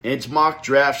It's mock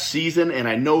draft season, and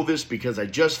I know this because I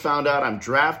just found out I'm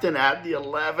drafting at the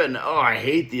 11. Oh, I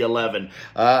hate the 11.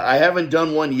 I haven't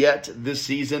done one yet this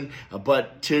season,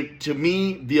 but to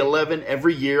me, the 11,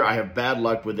 every year I have bad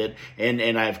luck with it, and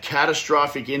I have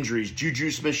catastrophic injuries. Juju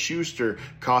Smith-Schuster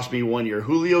cost me 1 year.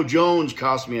 Julio Jones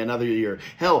cost me another year.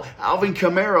 Hell, Alvin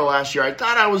Kamara last year, I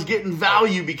thought I was getting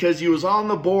value because he was on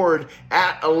the board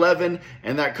at 11,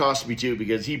 and that cost me too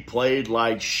because he played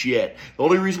like shit. The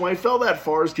only reason why I fell that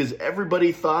far is because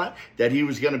everybody thought that he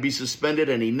was going to be suspended,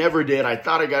 and he never did. I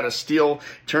thought I got a steal.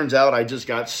 Turns out I just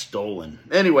got stolen.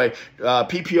 Anyway,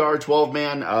 PPR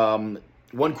 12-man,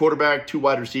 one quarterback, two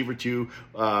wide receiver, two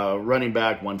running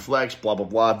back, one flex, blah, blah,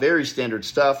 blah. Very standard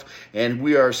stuff, and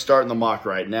we are starting the mock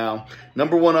right now.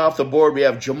 Number one off the board, we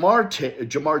have Jamar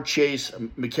Chase,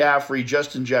 McCaffrey,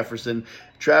 Justin Jefferson,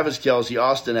 Travis Kelce,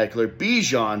 Austin Eckler,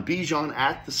 Bijan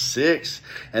at the 6.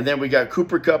 And then we got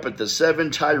Cooper Kupp at the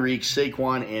 7, Tyreek,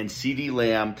 Saquon, and CeeDee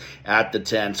Lamb at the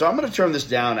 10. So I'm going to turn this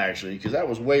down, actually, because that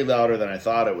was way louder than I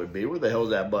thought it would be. Where the hell is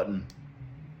that button?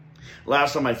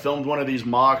 Last time I filmed one of these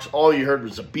mocks, all you heard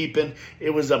was a beeping.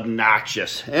 It was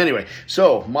obnoxious. Anyway,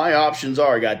 so my options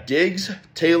are, I got Diggs,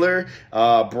 Taylor,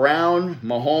 Brown,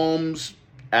 Mahomes,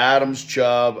 Adams,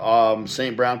 Chubb,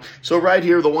 St. Brown. So right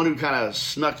here, the one who kind of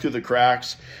snuck through the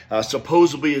cracks,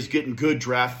 supposedly is getting good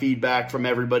draft feedback from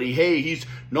everybody. Hey, he's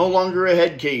no longer a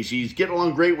head case. He's getting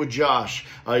along great with Josh.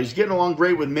 He's getting along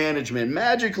great with management.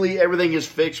 Magically, everything is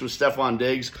fixed with Stephon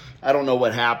Diggs. I don't know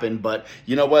what happened, but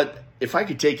you know what? If I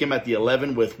could take him at the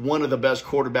 11 with one of the best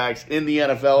quarterbacks in the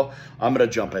NFL, I'm going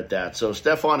to jump at that. So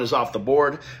Stephon is off the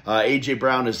board. A.J.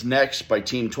 Brown is next by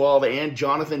Team 12, and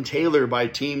Jonathan Taylor by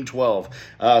Team 12.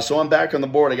 So I'm back on the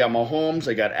board. I got Mahomes,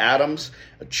 I got Adams,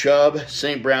 Chubb,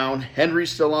 St. Brown.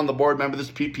 Henry's still on the board. Remember, this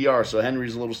PPR, so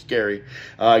Henry's a little scary.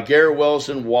 Garrett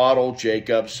Wilson, Waddle,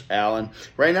 Jacobs, Allen.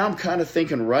 Right now I'm kind of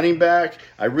thinking running back.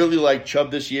 I really like Chubb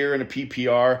this year in a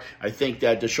PPR. I think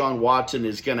that Deshaun Watson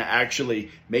is going to actually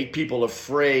make people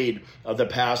afraid of the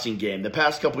passing game. The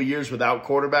past couple years without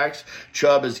quarterbacks,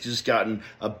 Chubb has just gotten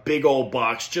a big old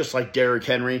box, just like Derrick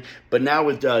Henry. But now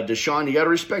with Deshaun, you got to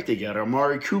respect it. You got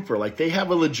Amari Cooper. Like, they have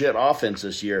a legit offense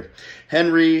this year.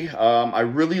 Henry, I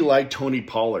really like Tony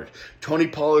Pollard. Tony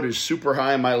Pollard is super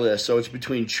high on my list. So it's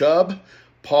between Chubb,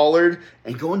 Pollard,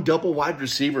 and going double wide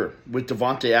receiver with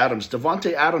Davante Adams.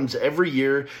 Davante Adams every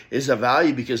year is a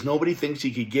value because nobody thinks he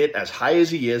could get as high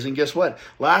as he is. And guess what?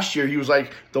 Last year, he was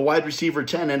like the wide receiver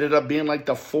 10, ended up being like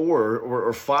the 4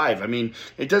 or 5. I mean,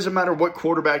 it doesn't matter what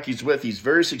quarterback he's with. He's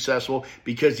very successful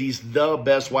because he's the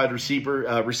best wide receiver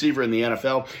in the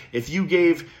NFL.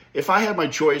 If I had my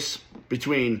choice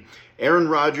between Aaron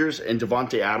Rodgers and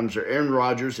Davante Adams or Aaron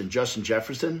Rodgers and Justin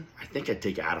Jefferson, I think I'd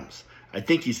take Adams. I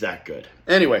think he's that good.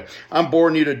 Anyway, I'm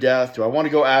boring you to death. Do I want to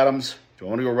go Adams? Do I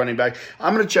want to go running back?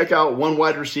 I'm going to check out one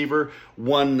wide receiver,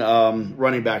 one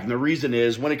running back. And the reason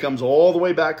is when it comes all the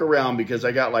way back around, because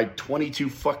I got like 22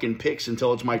 fucking picks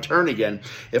until it's my turn again.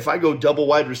 If I go double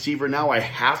wide receiver now, I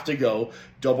have to go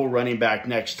double running back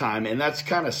next time. And that's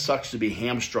kind of sucks to be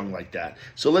hamstrung like that.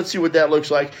 So let's see what that looks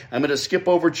like. I'm going to skip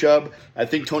over Chubb. I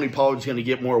think Tony Pollard's going to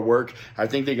get more work. I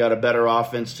think they got a better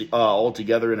offense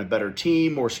altogether and a better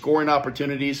team, more scoring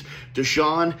opportunities.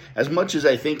 Deshaun, as much as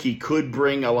I think he could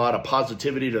bring a lot of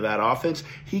positivity to that offense,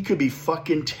 he could be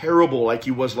fucking terrible like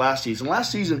he was last season.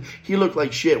 Last season, he looked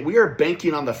like shit. We are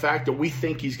banking on the fact that we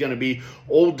think he's going to be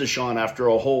old Deshaun after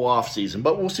a whole offseason,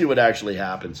 but we'll see what actually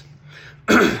happens.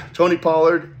 Tony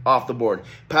Pollard off the board.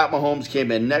 Pat Mahomes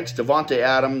came in next. Davante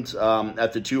Adams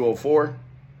at the 204.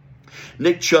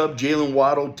 Nick Chubb, Jalen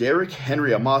Waddle, Derrick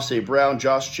Henry, Amase Brown,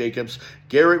 Josh Jacobs,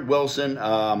 Garrett Wilson,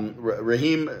 Ramondre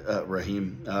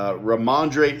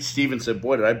Stevenson.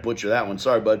 Boy, did I butcher that one.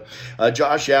 Sorry, bud.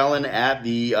 Josh Allen at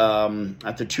the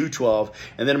 212,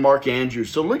 and then Mark Andrews.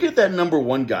 So look at that number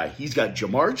one guy. He's got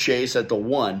Jamar Chase at the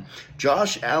 1,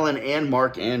 Josh Allen, and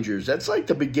Mark Andrews. That's like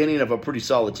the beginning of a pretty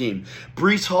solid team.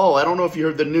 Breece Hall, I don't know if you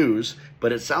heard the news,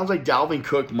 but it sounds like Dalvin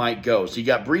Cook might go. So you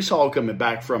got Breece Hall coming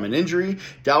back from an injury.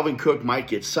 Dalvin Cook might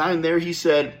get signed there. He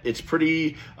said it's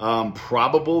pretty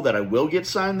probable that I will get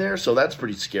signed there, so that's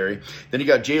pretty scary. Then you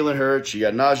got Jalen Hurts, you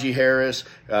got Najee Harris,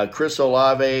 Chris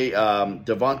Olave,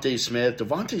 Devontae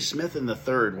Smith in the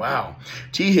 3rd. Wow.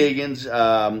 T. Higgins,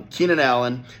 Keenan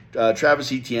Allen,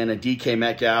 Travis Etienne, and DK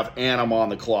Metcalf, and I'm on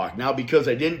the clock. Now, because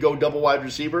I didn't go double wide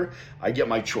receiver, I get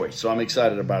my choice, so I'm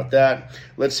excited about that.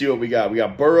 Let's see what we got. We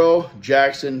got Burrow,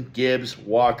 Jackson, Gibbs,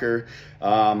 Walker,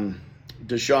 Deshaun,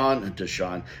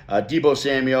 Debo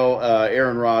Samuel,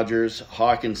 Aaron Rodgers,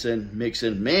 Hawkinson,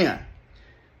 Mixon. Man,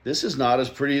 this is not as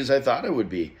pretty as I thought it would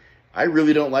be. I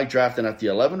really don't like drafting at the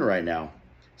 11 right now.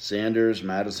 Sanders,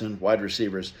 Madison. Wide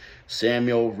receivers,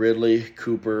 Samuel, Ridley,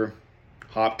 Cooper,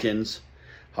 Hopkins.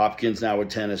 Hopkins now with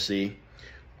Tennessee.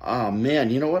 Oh,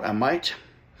 man, you know what? I might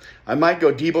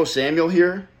go Deebo Samuel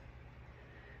here.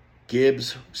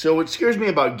 Gibbs. So what scares me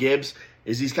about Gibbs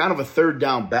is he's kind of a third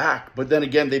down back, but then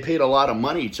again, they paid a lot of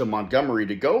money to Montgomery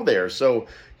to go there. So,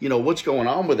 what's going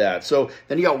on with that? So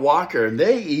then you got Walker, and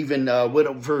they even went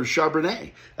up for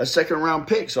Charbonnet, a second-round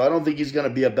pick. So I don't think he's going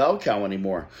to be a bell cow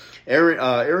anymore.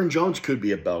 Aaron Jones could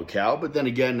be a bell cow, but then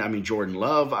again, Jordan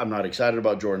Love. I'm not excited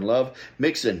about Jordan Love.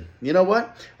 Mixon. You know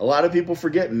what? A lot of people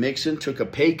forget Mixon took a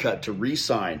pay cut to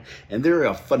re-sign, and they're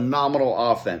a phenomenal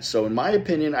offense. So in my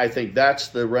opinion, I think that's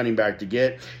the running back to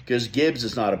get because Gibbs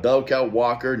is not a bell cow.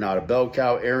 Walker, not a bell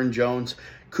cow. Aaron Jones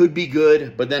could be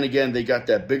good, but then again, they got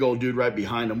that big old dude right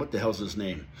behind him. What the hell's his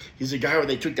name? He's the guy where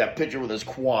they took that picture with his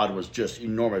quad was just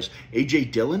enormous. A.J.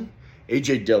 Dillon?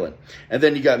 A.J. Dillon. And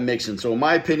then you got Mixon. So in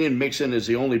my opinion, Mixon is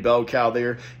the only bell cow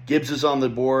there. Gibbs is on the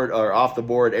board, or off the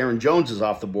board. Aaron Jones is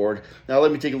off the board. Now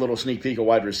let me take a little sneak peek of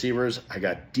wide receivers. I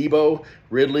got Deebo,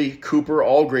 Ridley, Cooper,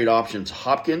 all great options.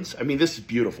 Hopkins. This is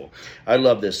beautiful. I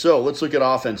love this. So let's look at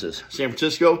offenses. San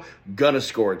Francisco, gonna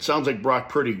score. It sounds like Brock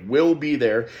Purdy will be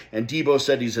there. And Deebo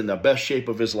said he's in the best shape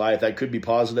of his life. That could be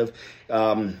positive.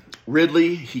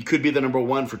 Ridley, he could be the number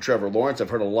one for Trevor Lawrence. I've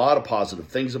heard a lot of positive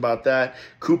things about that.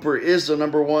 Cooper is the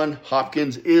number one.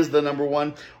 Hopkins is the number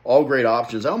one. All great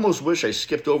options. I almost wish I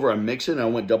skipped over on Mixon and I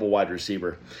went double wide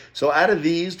receiver. So out of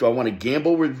these, do I want to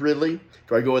gamble with Ridley?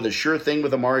 Do I go with the sure thing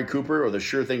with Amari Cooper or the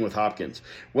sure thing with Hopkins?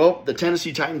 Well, the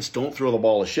Tennessee Titans don't throw the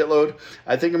ball a shitload.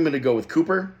 I think I'm going to go with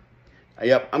Cooper.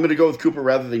 Yep, I'm going to go with Cooper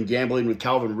rather than gambling with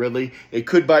Calvin Ridley. It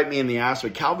could bite me in the ass,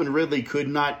 but Calvin Ridley could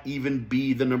not even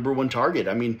be the number one target.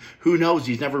 Who knows?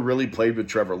 He's never really played with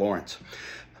Trevor Lawrence.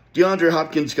 DeAndre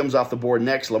Hopkins comes off the board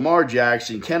next. Lamar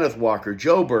Jackson, Kenneth Walker,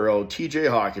 Joe Burrow, TJ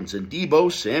Hawkinson,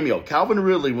 Deebo Samuel. Calvin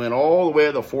Ridley went all the way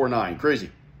to the 4-9.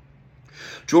 Crazy.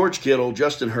 George Kittle,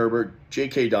 Justin Herbert,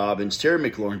 J.K. Dobbins, Terry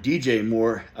McLaurin, DJ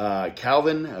Moore,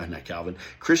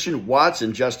 Christian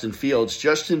Watson, Justin Fields.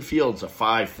 Justin Fields, a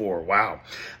 5-4. Wow.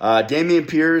 Dameon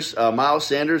Pierce, Miles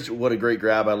Sanders, what a great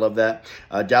grab. I love that.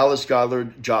 Dallas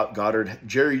Goddard,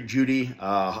 Jerry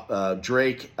Jeudy,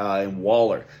 Drake, and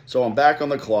Waller. So I'm back on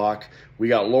the clock. We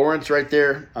got Lawrence right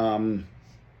there.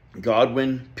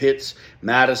 Godwin, Pitts,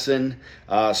 Madison,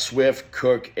 Swift,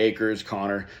 Cook, Akers,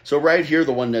 Connor. So right here,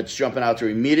 the one that's jumping out there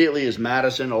immediately is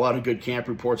Madison. A lot of good camp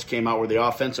reports came out where the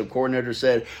offensive coordinator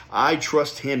said, I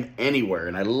trust him anywhere.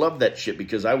 And I love that shit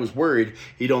because I was worried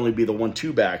he'd only be the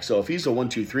 1-2 back. So if he's a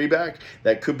 1-2-3 back,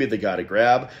 that could be the guy to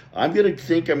grab. I'm going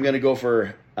to go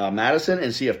for Madison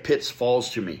and see if Pitts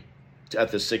falls to me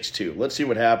at the 6-2. Let's see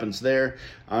what happens there.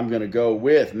 I'm going to go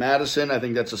with Madison. I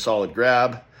think that's a solid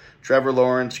grab. Trevor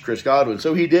Lawrence, Chris Godwin.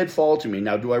 So he did fall to me.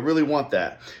 Now, do I really want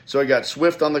that? So I got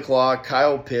Swift on the clock,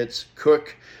 Kyle Pitts,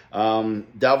 Cook.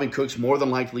 Dalvin Cook's more than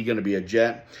likely going to be a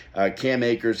Jet. Cam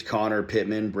Akers, Connor,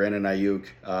 Pittman, Brandon Ayuk,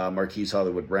 Marquise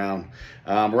Hollywood Brown.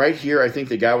 Right here, I think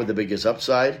the guy with the biggest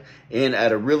upside and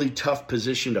at a really tough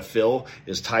position to fill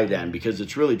is tight end because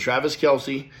it's really Travis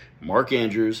Kelce, Mark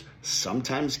Andrews,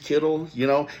 sometimes Kittle,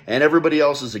 and everybody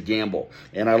else is a gamble.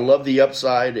 And I love the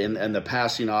upside and the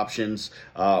passing options,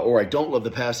 or I don't love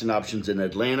the passing options in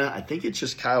Atlanta. I think it's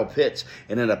just Kyle Pitts.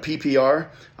 And in a PPR,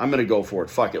 I'm going to go for it.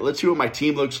 Fuck it. Let's see what my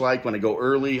team looks like when I go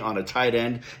early on a tight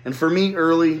end. And for me,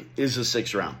 early is the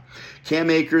 6th round.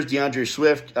 Cam Akers, DeAndre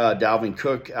Swift, Dalvin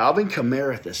Cook, Alvin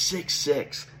Kamara at the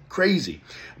 6'6". Crazy.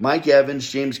 Mike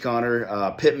Evans, James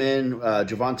Conner, Pittman,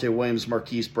 Javonte Williams,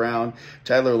 Marquise Brown,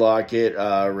 Tyler Lockett,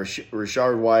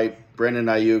 Rashard White, Brandon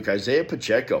Ayuk, Isaiah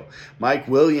Pacheco, Mike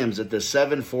Williams at the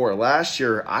 7'4". Last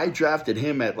year, I drafted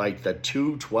him at like the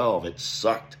 212. It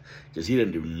sucked because he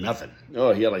didn't do nothing.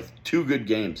 Oh, he had like 2 good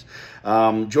games.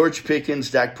 George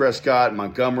Pickens, Dak Prescott,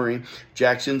 Montgomery,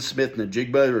 Jackson Smith,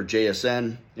 Najigba, or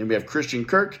JSN. And we have Christian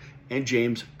Kirk and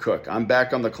James Cook. I'm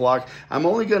back on the clock. I'm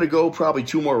only going to go probably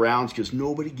 2 more rounds because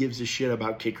nobody gives a shit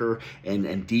about kicker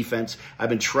and defense. I've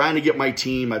been trying to get my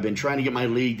team, I've been trying to get my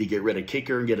league to get rid of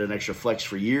kicker and get an extra flex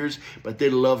for years, but they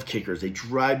love kickers. They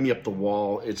drive me up the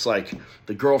wall. It's like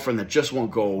the girlfriend that just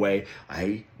won't go away.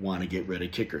 I want to get rid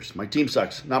of kickers. My team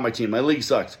sucks. Not my team. My league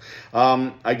sucks.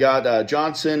 I got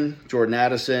Johnson, Jordan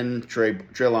Addison,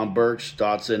 Treylon Burks,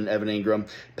 Dotson, Evan Ingram,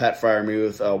 Pat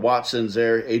Freiermuth, Watson's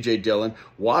there, A.J. Dillon.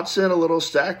 Watson a little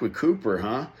stacked with Cooper,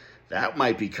 huh? That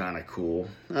might be kind of cool.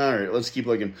 All right, let's keep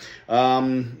looking.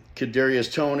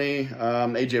 Kadarius Toney,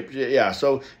 AJ. Yeah,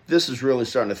 so this is really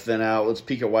starting to thin out. Let's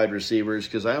peek at wide receivers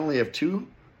because I only have 2,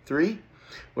 3.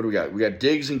 What do we got? We got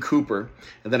Diggs and Cooper,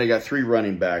 and then I got 3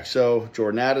 running backs. So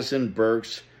Jordan Addison,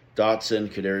 Burks, Dotson,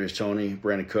 Kadarius Toney,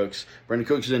 Brandon Cooks. Brandon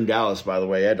Cooks is in Dallas, by the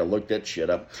way. I had to look that shit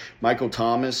up. Michael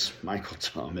Thomas.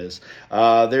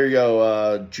 There you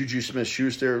go. Juju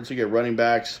Smith-Schuster. Let's look at running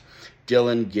backs.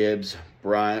 Dylan, Gibbs,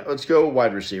 Brian. Let's go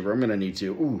wide receiver. I'm going to need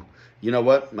to. Ooh, you know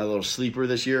what? My little sleeper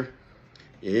this year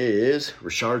is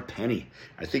Rashard Penny.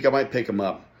 I think I might pick him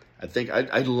up. I think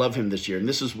I love him this year, and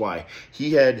this is why.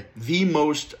 He had the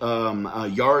most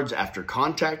yards after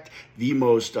contact, the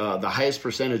highest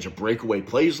percentage of breakaway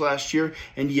plays last year,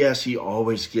 and yes, he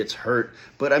always gets hurt.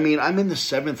 But, I mean, I'm in the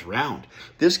 7th round.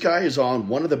 This guy is on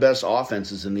one of the best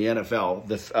offenses in the NFL,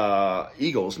 the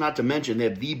Eagles, not to mention they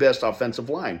have the best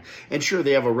offensive line. And sure,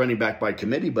 they have a running back by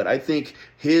committee, but I think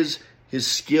his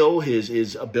skill,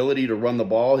 his ability to run the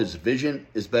ball, his vision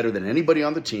is better than anybody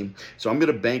on the team. So I'm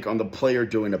going to bank on the player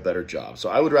doing a better job. So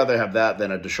I would rather have that than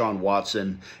a Deshaun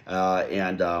Watson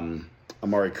and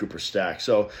Amari Cooper stack.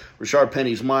 So Rashard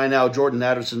Penny's mine now. Jordan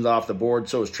Addison's off the board.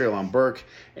 So is Treylon Burke.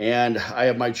 And I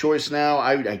have my choice now.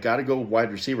 I got to go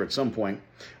wide receiver at some point.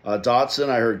 Dotson,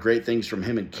 I heard great things from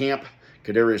him in camp.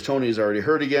 Kadarius Toney is already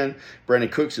hurt again. Brandon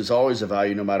Cooks is always a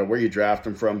value no matter where you draft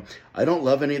him from. I don't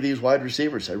love any of these wide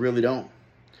receivers. I really don't.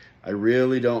 I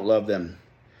really don't love them.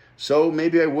 So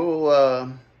maybe I will,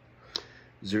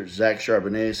 Zach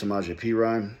Charbonnet, Samaje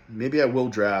Perine. Maybe I will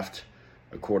draft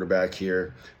a quarterback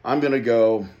here. I'm going to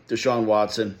go Deshaun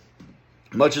Watson.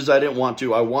 Much as I didn't want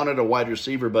to, I wanted a wide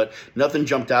receiver, but nothing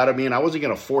jumped out at me, and I wasn't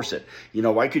going to force it. You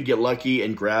know, I could get lucky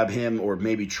and grab him or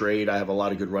maybe trade. I have a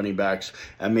lot of good running backs,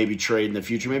 and maybe trade in the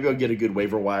future. Maybe I'll get a good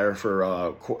waiver wire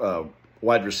for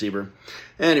wide receiver.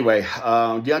 Anyway,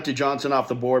 Deontay Johnson off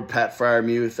the board, Pat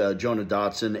Freiermuth, Jonah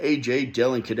Dotson, A.J.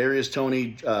 Dillon, Kadarius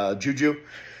Toney, Juju.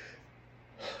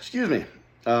 Excuse me.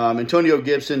 Antonio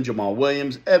Gibson, Jamal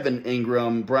Williams, Evan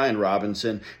Ingram, Brian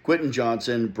Robinson, Quentin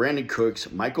Johnson, Brandon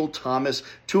Cooks, Michael Thomas,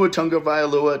 Tua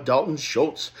Tagovailoa, Dalton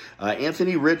Schultz,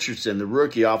 Anthony Richardson, the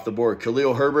rookie off the board,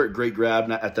 Khalil Herbert, great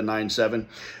grab at the 9-7,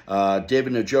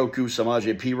 David Njoku,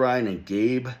 Samaje Perine, and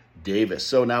Gabe Davis.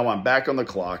 So now I'm back on the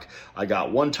clock. I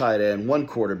got one tight end, one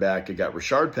quarterback. I got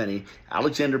Rashard Penny,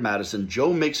 Alexander Mattison,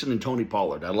 Joe Mixon, and Tony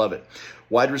Pollard. I love it.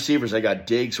 Wide receivers, I got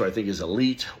Diggs, who I think is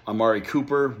elite. Amari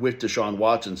Cooper with Deshaun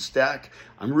Watson stack.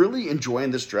 I'm really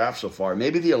enjoying this draft so far.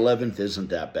 Maybe the 11th isn't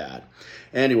that bad.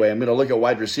 Anyway, I'm going to look at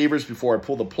wide receivers before I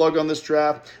pull the plug on this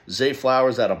draft. Zay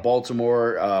Flowers out of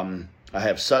Baltimore. I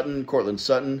have Cortland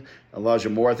Sutton, Elijah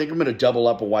Moore. I think I'm going to double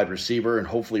up a wide receiver, and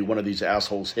hopefully one of these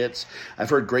assholes hits. I've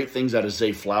heard great things out of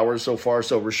Zay Flowers so far.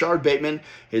 So Rashard Bateman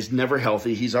is never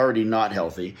healthy. He's already not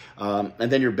healthy. And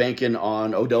then you're banking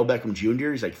on Odell Beckham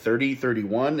Jr. He's like 30,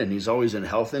 31, and he's always in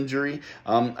health injury.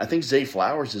 I think Zay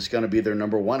Flowers is going to be their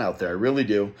number one out there. I really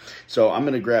do. So I'm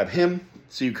going to grab him.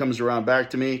 See who comes around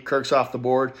back to me. Kirk's off the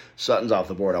board. Sutton's off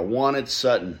the board. I wanted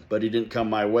Sutton, but he didn't come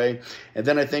my way. And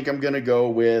then I think I'm going to go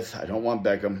with, I don't want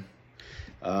Beckham.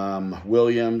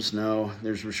 Williams, no.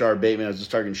 There's Rashard Bateman. I was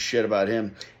just talking shit about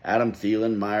him. Adam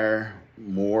Thielen, Meyer,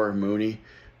 Moore, Mooney,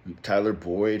 Tyler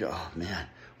Boyd. Oh, man.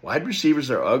 Wide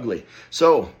receivers are ugly.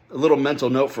 So a little mental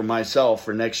note for myself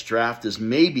for next draft is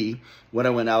maybe when I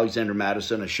went Alexander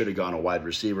Mattison, I should have gone a wide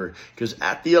receiver. Because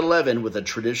at the 11 with a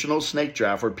traditional snake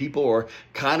draft where people are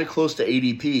kind of close to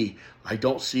ADP, I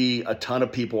don't see a ton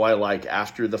of people I like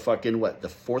after the fucking,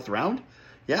 the 4th round?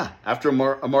 Yeah, after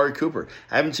Amari Cooper.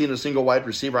 I haven't seen a single wide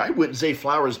receiver. I went Zay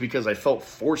Flowers because I felt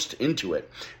forced into it,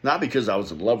 not because I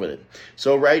was in love with it.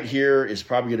 So right here is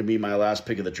probably going to be my last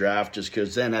pick of the draft, just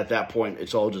because then at that point,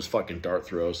 it's all just fucking dart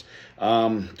throws. Do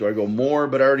I go more?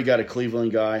 But I already got a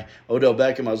Cleveland guy. Odell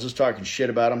Beckham, I was just talking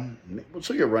shit about him. Let's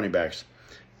look at running backs.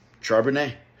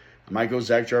 Charbonnet. I might go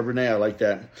Zach Charbonnet. I like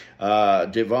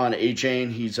that. Devon A-Chain,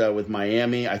 he's with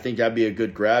Miami. I think that'd be a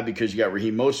good grab because you got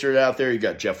Raheem Mostert out there. You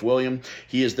got Jeff Williams.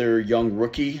 He is their young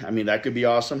rookie. I mean, that could be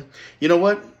awesome. You know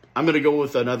what? I'm going to go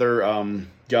with another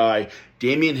guy,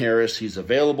 Damian Harris. He's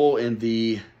available in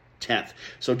the 10th.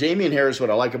 So Damian Harris, what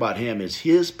I like about him is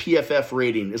his PFF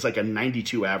rating is like a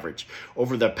 92 average.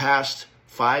 Over the past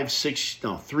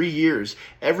 3 years,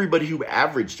 everybody who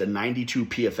averaged a 92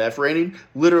 PFF rating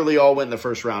literally all went in the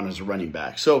first round as a running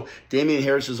back. So Damian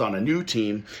Harris is on a new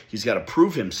team. He's got to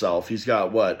prove himself. He's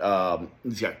got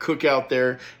he's got Cook out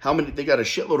there. They got a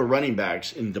shitload of running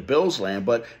backs in the Bills land,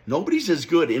 but nobody's as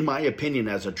good, in my opinion,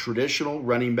 as a traditional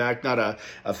running back, not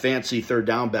a fancy third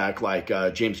down back like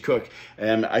James Cook.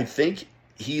 And I think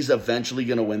he's eventually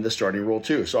going to win the starting role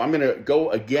too. So I'm going to go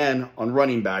again on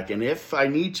running back. And if I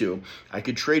need to, I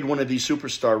could trade one of these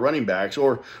superstar running backs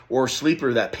or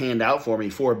sleeper that panned out for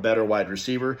me for a better wide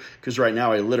receiver, because right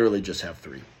now I literally just have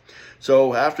 3.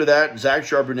 So after that, Zach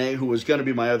Charbonnet, who was going to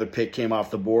be my other pick, came off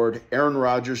the board. Aaron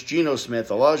Rodgers, Geno Smith,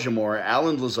 Elijah Moore,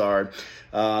 Alan Lazard,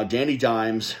 Danny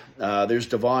Dimes. There's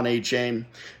Devon A-Chain,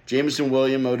 Jameson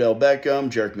Williams, Odell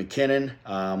Beckham, Jerick McKinnon.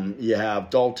 You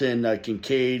have Dalton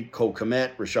Kincaid, Cole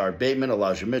Kmet, Rashard Bateman,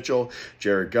 Elijah Mitchell,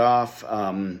 Jared Goff,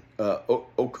 Okonkwo.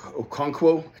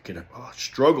 I can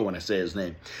struggle when I say his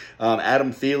name.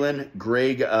 Adam Thielen,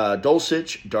 Greg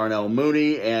Dulcich, Darnell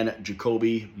Mooney, and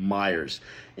Jacoby Myers.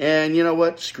 And you know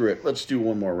what? Screw it. Let's do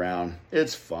one more round.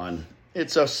 It's fun.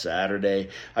 It's a Saturday.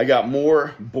 I got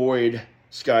Moore, Boyd,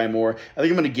 Sky Moore. I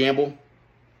think I'm going to gamble.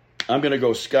 I'm going to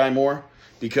go Sky Moore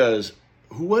because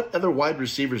what other wide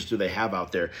receivers do they have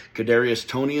out there? Kadarius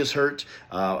Toney is hurt.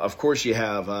 Of course, you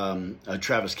have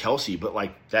Travis Kelce, but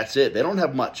that's it. They don't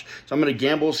have much. So I'm going to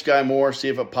gamble Sky Moore, see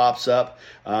if it pops up.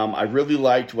 I really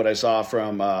liked what I saw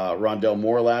from Rondell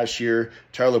Moore last year.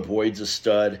 Tyler Boyd's a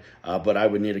stud, but I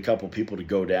would need a couple people to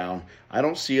go down. I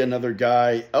don't see another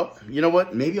guy. Oh, you know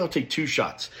what? Maybe I'll take two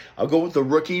shots. I'll go with the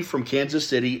rookie from Kansas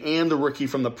City and the rookie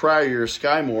from the prior year,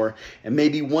 Sky Moore, and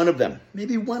maybe one of them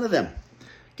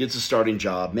gets a starting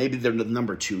job. Maybe they're the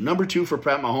number two. Number two for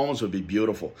Pat Mahomes would be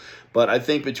beautiful. But I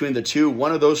think between the two,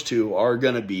 one of those two are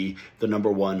going to be the number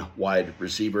one wide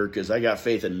receiver because I got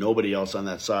faith in nobody else on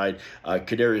that side.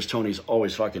 Kadarius Toney's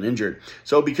always fucking injured.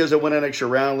 So because I went an extra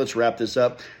round, let's wrap this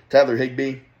up. Tyler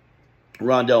Higbee,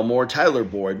 Rondell Moore, Tyler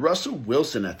Boyd, Russell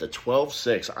Wilson at the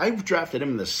 12-6. I drafted him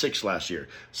in the 6th last year.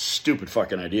 Stupid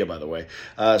fucking idea, by the way.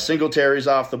 Singletary's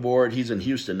off the board. He's in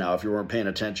Houston now, if you weren't paying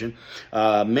attention.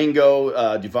 Mingo,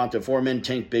 Devonta Foreman,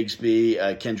 Tank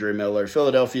Bigsby, Kendre Miller.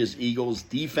 Philadelphia's Eagles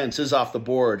defense is off the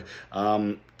board.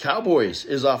 Cowboys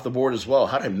is off the board as well.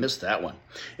 How did I miss that one?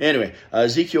 Anyway,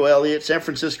 Ezekiel Elliott, San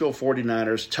Francisco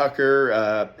 49ers,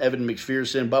 Tucker, Evan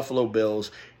McPherson, Buffalo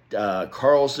Bills,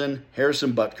 Carlson,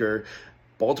 Harrison Butker,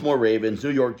 Baltimore Ravens, New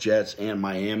York Jets, and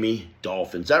Miami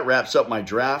Dolphins. That wraps up my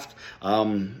draft.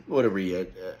 What are we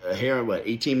at?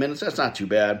 18 minutes? That's not too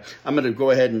bad. I'm going to go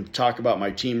ahead and talk about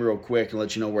my team real quick and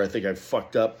let you know where I think I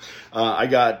fucked up. I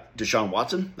got Deshaun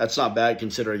Watson. That's not bad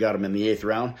considering I got him in the 8th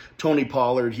round. Tony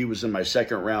Pollard, he was in my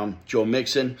 2nd round. Joe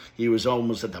Mixon, he was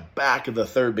almost at the back of the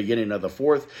 3rd, beginning of the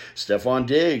 4th. Stephon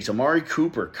Diggs, Amari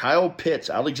Cooper, Kyle Pitts,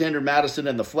 Alexander Madison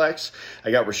in the flex. I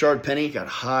got Rashard Penny. Got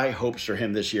high hopes for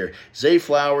him this year. Zay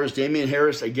Flowers, Damian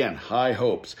Harris, again, high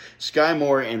hopes. Sky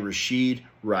Moore and Rashid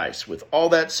Rice. With all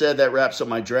that said, that wraps up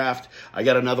my draft. I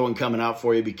got another one coming out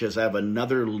for you because I have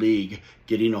another league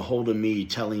getting a hold of me,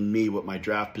 telling me what my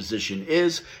draft position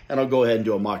is, and I'll go ahead and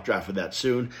do a mock draft for that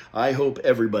soon. I hope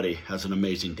everybody has an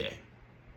amazing day.